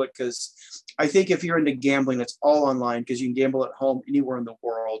one to do it? Because I think if you're into gambling, it's all online because you can gamble at home anywhere in the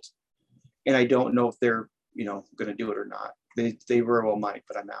world. And I don't know if they're going to do it or not. They very well might,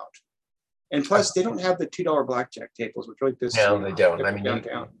 but I'm out. And plus, they don't have the $2 blackjack tables, which really pisses me off. No, they don't. I mean,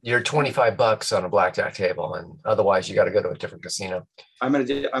 you're $25 on a blackjack table, and otherwise, you got to go to a different casino. I'm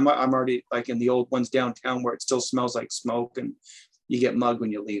already like in the old ones downtown where it still smells like smoke, and you get mugged when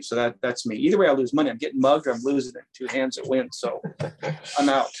you leave. So that's me. Either way, I lose money. I'm getting mugged, or I'm losing it. 2 hands at win. So I'm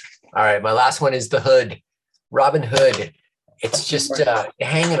out. All right, my last one is the Hood, Robin Hood. It's just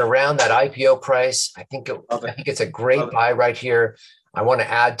hanging around that IPO price. I think it's a great buy right here. I want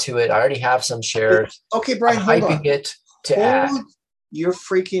to add to it. I already have some shares. Okay, Brian, I'm hyping it to add. Your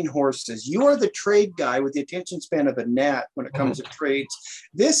freaking horses. You are the trade guy with the attention span of a gnat when it comes to trades.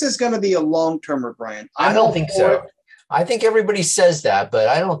 This is going to be a long-termer, Brian. I don't think so. I think everybody says that, but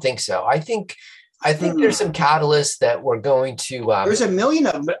I don't think so. I think I think there's some catalysts that we're going to. There's a million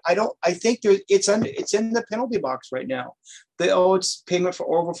of them, but I think it's in the penalty box right now. It's payment for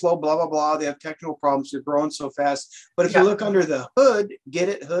overflow, blah, blah, blah. They have technical problems. They're growing so fast. But if you look under the hood,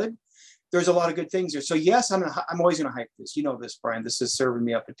 there's a lot of good things there. So yes, I'm always going to hype this. You know this, Brian. This is serving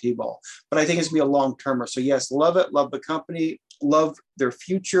me up a T-ball. But I think it's going to be a long-termer. So yes, love it. Love the company. Love their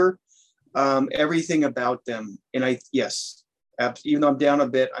future. Everything about them. And even though I'm down a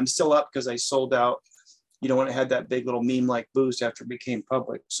bit, I'm still up because I sold out, when it had that big little meme-like boost after it became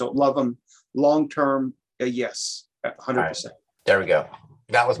public. So love them long-term. Yes, 100%. Right. There we go.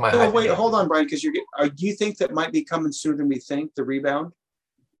 That was my. Wait, hold on, Brian, because do you think that might be coming sooner than we think? The rebound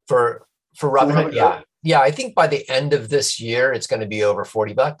for Robinhood, yeah. I think by the end of this year, it's going to be over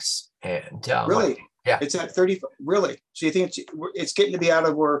 $40. And really, it's at 30. Really? So you think it's getting to be out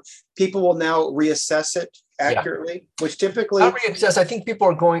of where people will now reassess it accurately, which typically not reassess. I think people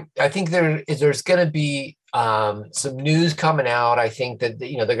are going. I think there's going to be some news coming out. I think that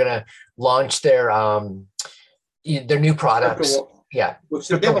they're going to launch their new products.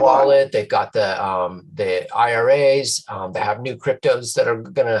 Crypto wallet. They've got the IRAs. They have new cryptos that are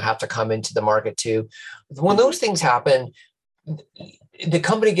going to have to come into the market too. When those things happen, the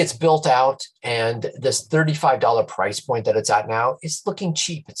company gets built out, and this $35 price point that it's at now is looking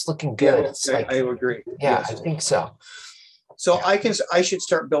cheap. It's looking good. I agree. Yeah, yes. I think so. So I should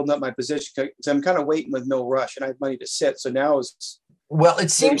start building up my position because I'm kind of waiting with no rush, and I have money to sit. So now it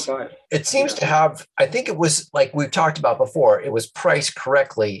seems to have, I think it was like we've talked about before, it was priced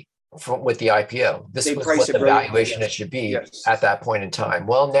correctly with the IPO. This was what the valuation it should be at that point in time.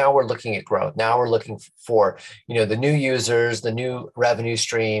 Well, now we're looking at growth. Now we're looking for, the new users, the new revenue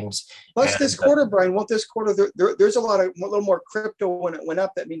streams. Plus this quarter, Brian, there's a little more crypto when it went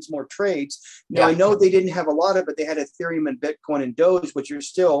up. That means more trades. Now I know they didn't have a lot of it. They had Ethereum and Bitcoin and Doge, which are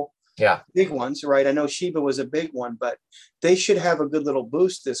still big ones, right? I know Shiba was a big one, but they should have a good little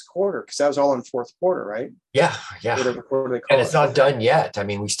boost this quarter because that was all in fourth quarter, right? Yeah. Whatever quarter they call and it's not done yet. I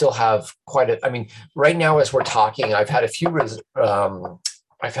mean, we still have right now as we're talking, I've had a few alerts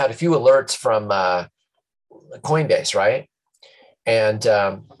from Coinbase, right? And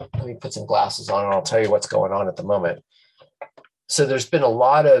let me put some glasses on and I'll tell you what's going on at the moment. So there's been a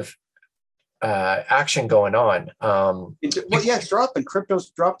lot of action going on. It's dropping. Crypto's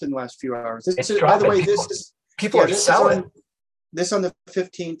dropped in the last few hours. By the way, people are selling. This on the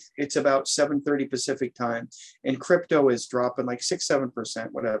 15th, it's about 7:30 Pacific time, and crypto is dropping like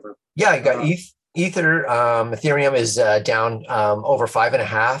 6-7%, whatever. Yeah, you got Ether, Ethereum is down over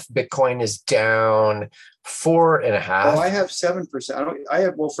 5.5. Bitcoin is down 4.5. Oh, I have 7%.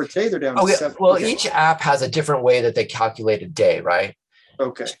 For today they're down. Okay. 7%. Well, each app has a different way that they calculate a day, right?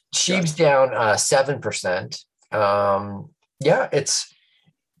 Okay. Sheep's down 7%.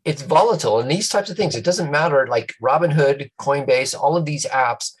 It's volatile, and these types of things. It doesn't matter. Like Robinhood, Coinbase, all of these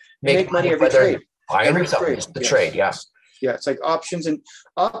apps make money every trade. Every trade. It's the trade. Yeah. Yeah, it's like options and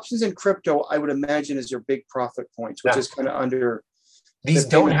crypto. I would imagine is your big profit points, which is kind of under. These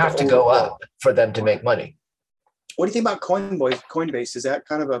don't have to go up for them to make money. What do you think about Coinbase? Is that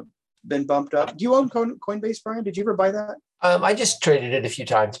kind of been bumped up? Do you own Coinbase, Brian? Did you ever buy that? I just traded it a few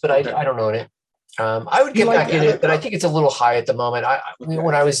times, but I don't own it. I would get back in it, but I think it's a little high at the moment.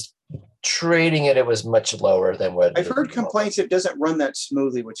 When I was trading it, it was much lower than what I've heard complaints. It doesn't run that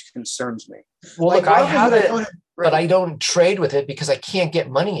smoothly, which concerns me. Well, look, I have it, but I don't trade with it because I can't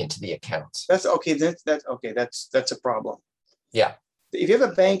get money into the accounts. That's okay. That's okay. That's a problem. Yeah. If you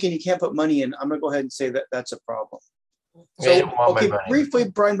have a bank and you can't put money in, I'm going to go ahead and say that's a problem. So, briefly,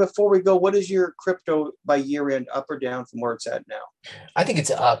 Brian, before we go, what is your crypto by year end, up or down from where it's at now? I think it's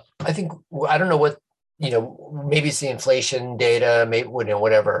up. I don't know what, maybe it's the inflation data, maybe,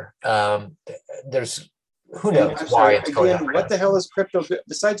 whatever. There's, who knows why it's going up. What the hell is crypto?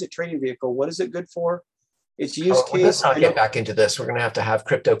 Besides a trading vehicle, what is it good for? It's use case. Let's not get back into this. We're going to have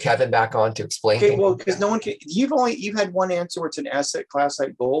crypto Kevin back on to explain. Okay, well, because no one can, you've had one answer where it's an asset class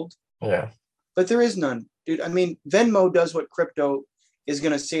like gold. Yeah. But there is none. Dude, I mean, Venmo does what crypto is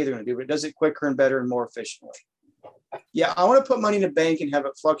going to say they're going to do, but it does it quicker and better and more efficiently. Yeah, I want to put money in a bank and have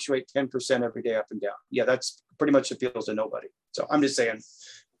it fluctuate 10% every day up and down. Yeah, that's pretty much appeals to nobody. So I'm just saying,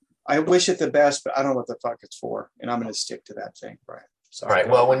 I wish it the best, but I don't know what the fuck it's for. And I'm going to stick to that thing, Brian. All right.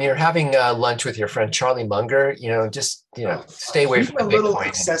 Well, when you're having lunch with your friend Charlie Munger, stay away from a little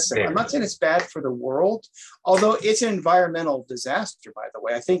excessive. I'm not saying it's bad for the world, although it's an environmental disaster, by the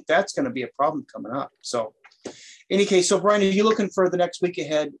way. I think that's going to be a problem coming up. So in any case, so Brian, are you looking for the next week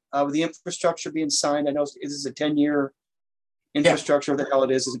ahead with the infrastructure being signed? I know this is a 10-year infrastructure, the hell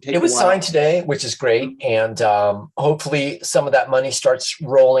it is. It was signed today, which is great. And hopefully some of that money starts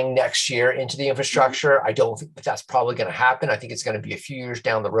rolling next year into the infrastructure. I don't think that's probably going to happen. I think it's going to be a few years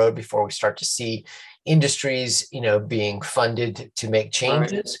down the road before we start to see industries, being funded to make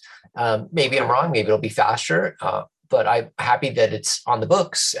changes. Right. Maybe I'm wrong. Maybe it'll be faster. But I'm happy that it's on the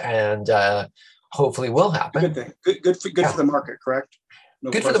books and hopefully will happen. Good thing. Good for the market, correct? No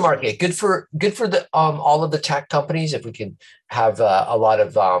good question. For the market, good for the all of the tech companies. If we can have a lot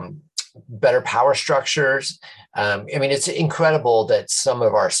of better power structures. It's incredible that some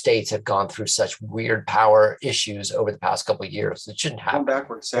of our states have gone through such weird power issues over the past couple of years. It shouldn't happen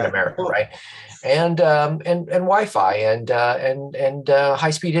backwards in America, right? And Wi-Fi and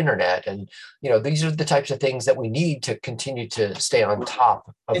high-speed internet, and these are the types of things that we need to continue to stay on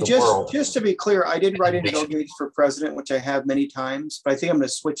top of the world. Just to be clear, I did write in Bill Gates for president, which I have many times, but I think I'm going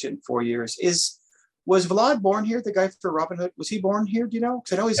to switch it in 4 years. Was Vlad born here? The guy for Robinhood, was he born here? Do you know?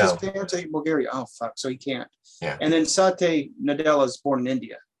 Because I know his parents are in Bulgaria. Oh fuck, so he can't. Yeah. And then Satya Nadella is born in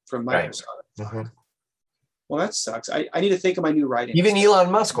India from Microsoft. Right. Mm-hmm. Well, that sucks. I need to think of my new writing. Even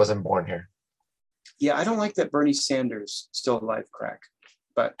Elon Musk wasn't born here. Yeah, I don't like that Bernie Sanders still alive crack,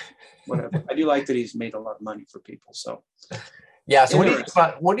 but whatever. I do like that he's made a lot of money for people. So. Yeah. So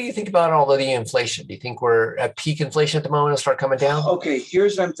what do you think about all of the inflation? Do you think we're at peak inflation at the moment? It'll start coming down? Okay.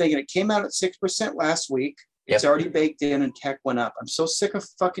 Here's what I'm thinking. It came out at 6% last week. It's already baked in and tech went up. I'm so sick of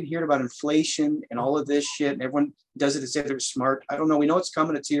fucking hearing about inflation and all of this shit. And everyone does it to say they're smart. I don't know. We know it's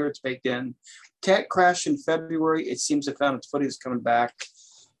coming. It's here. It's baked in. Tech crashed in February. It seems to have found its footing. It's coming back.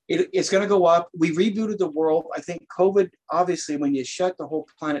 It's going to go up. We rebooted the world. I think COVID, obviously, when you shut the whole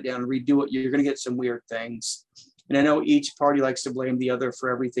planet down and redo it, you're going to get some weird things. And I know each party likes to blame the other for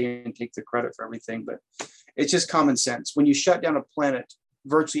everything and take the credit for everything, but it's just common sense. When you shut down a planet,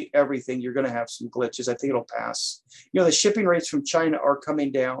 virtually everything, you're going to have some glitches. I think it'll pass. The shipping rates from China are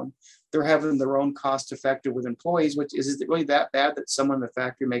coming down. They're having their own cost effective with employees, which is it really that bad that someone in the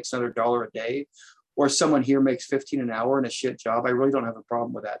factory makes another $1 a day or someone here makes 15 an hour in a shit job? I really don't have a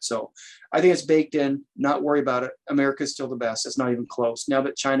problem with that. So I think it's baked in, not worry about it. America's still the best. It's not even close. Now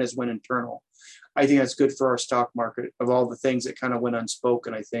that China's went internal, I think that's good for our stock market. Of all the things that kind of went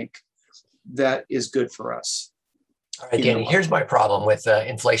unspoken, I think that is good for us. All right, Danny, here's my problem with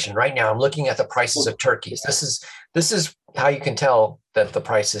inflation. Right now, I'm looking at the prices of turkeys. This is how you can tell that the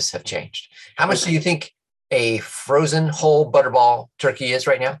prices have changed. How much do you think a frozen whole butterball turkey is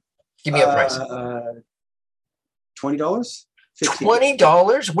right now? Give me a price. $20?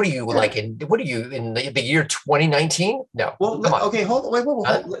 $20? What are you like in the year 2019? No. Well, okay, hold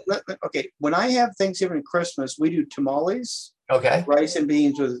on. Okay, when I have Thanksgiving and Christmas, we do tamales. Okay. Rice and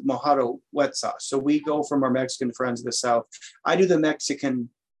beans with mojado wet sauce. So we go from our Mexican friends in the South. I do the Mexican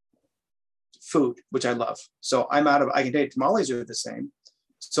food, which I love. So I can tell you tamales are the same.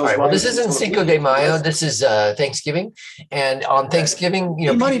 So all right, well, this isn't Cinco de Mayo. This is Thanksgiving. And on Thanksgiving,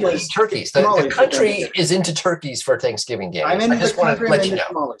 people eat turkeys. The country is into turkeys for Thanksgiving, Danny. I'm into the country, I'm into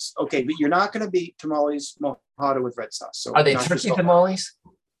tamales. Okay, but you're not going to beat tamales mojado with red sauce. So are they turkey tamales?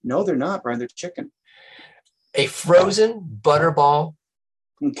 No, they're not, Brian. They're chicken. A frozen butterball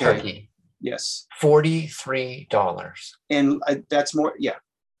turkey. Yes. $43. And that's more, yeah.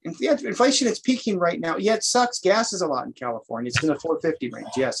 Inflation is peaking right now. Yeah, it sucks. Gas is a lot in California. It's in the $4.50 range.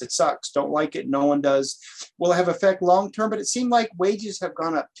 Yes, it sucks. Don't like it. No one does. Will it have effect long term? But it seemed like wages have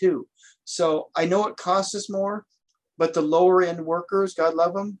gone up too. So I know it costs us more, but the lower end workers, God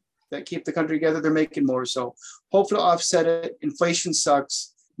love them, that keep the country together, they're making more. So hopefully offset it. Inflation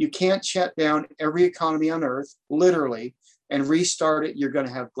sucks. You can't shut down every economy on earth, literally, and restart it. You're going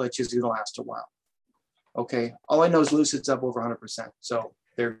to have glitches. It's going to last a while. Okay. All I know is Lucid's up over 100%. So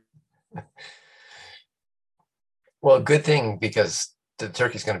they're. Well, good thing, because the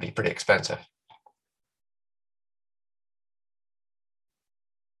turkey's going to be pretty expensive.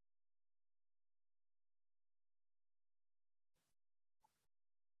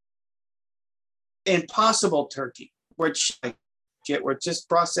 Impossible turkey, where it's just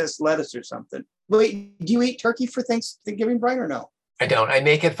processed lettuce or something. Wait, do you eat turkey for Thanksgiving, Brian, or no? I don't. I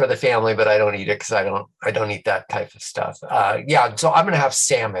make it for the family, but I don't eat it because I don't eat that type of stuff. Yeah, so I'm gonna have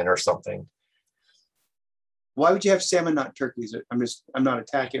salmon or something. Why would you have salmon, not turkeys? I'm not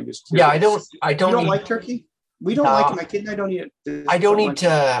attacking. I'm just curious. Yeah, I don't. You don't like turkey? We don't like it. My kid and I don't eat it. I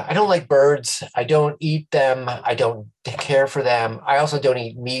don't like birds. I don't eat them. I don't care for them. I also don't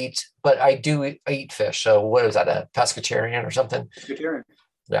eat meat, but I do eat fish. So what is that, a pescatarian or something? Pescatarian.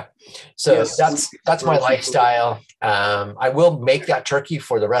 Yeah. So yes, that's my lifestyle. I will make that turkey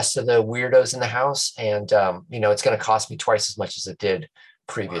for the rest of the weirdos in the house. And, it's going to cost me twice as much as it did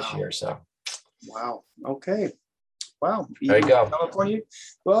previous year. So. Wow. Okay. Wow. There you go. California.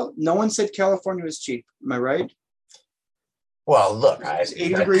 Well, no one said California was cheap. Am I right? Well, look, It's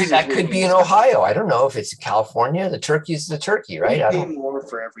 80 degrees that this could week. be in Ohio. I don't know if it's California. The turkey is the turkey, right? We pay more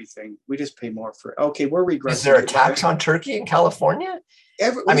for everything. We just pay more for. Okay, we're regressing. Is there a tax on turkey in California?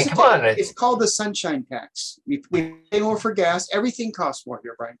 I mean, come on. It's called the sunshine tax. We pay more for gas. Everything costs more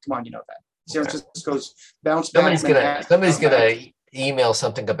here, Brian. Come on, you know that. San Francisco's bounce back. Somebody's gonna email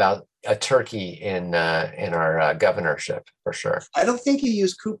something about a turkey in our governorship for sure. I don't think you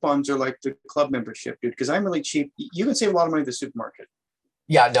use coupons or like the club membership, dude, because I'm really cheap. You can save a lot of money at the supermarket.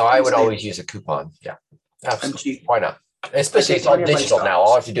 Yeah, no, I would always use a coupon. Yeah, absolutely. I'm cheap. Why not? Especially it's all digital now.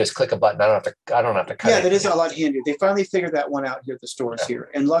 All I have to do is click a button. I don't have to cut it. Yeah, that is a lot handier. They finally figured that one out here at the stores here.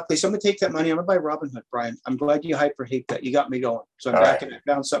 And luckily, so I'm gonna take that money. I'm gonna buy Robinhood, Brian. I'm glad you hyper hate that. You got me going. So I'm back and I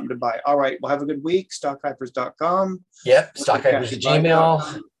found something to buy. All right. Well, have a good week. Stockhypers.com. Yep. Stockhypers at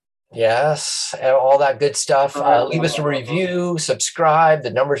Gmail. Yes, all that good stuff. Leave us a review, subscribe. The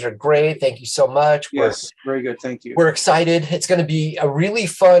numbers are great. Thank you so much. Yes, very good. Thank you. We're excited. It's going to be a really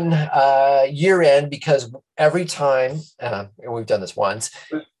fun year end because every time, and we've done this once,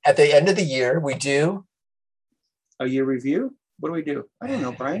 at the end of the year, we do a year review. What do we do? I don't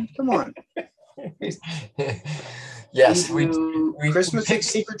know, Brian. Come on. Yes, we Christmas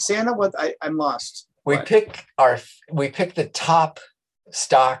Secret Santa. What? I'm lost. We pick the top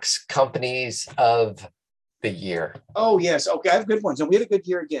stocks companies of the year. Oh yes, okay. I have good ones, and we had a good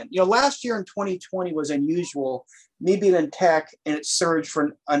year again. You know, last year in 2020 was unusual. Me being in tech, and it surged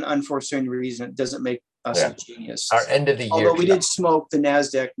for an unforeseen reason. It doesn't make us a genius. Our end of the year. Although we did smoke the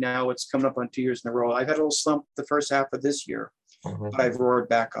Nasdaq. Now it's coming up on 2 years in a row. I've had a little slump the first half of this year, but I've roared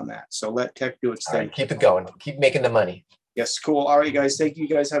back on that. So let tech do its thing. Right, keep it going. Keep making the money. Yes, cool. All right, guys. Thank you.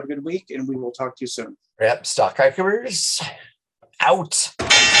 Guys have a good week, and we will talk to you soon. Yep. Stockhypers out.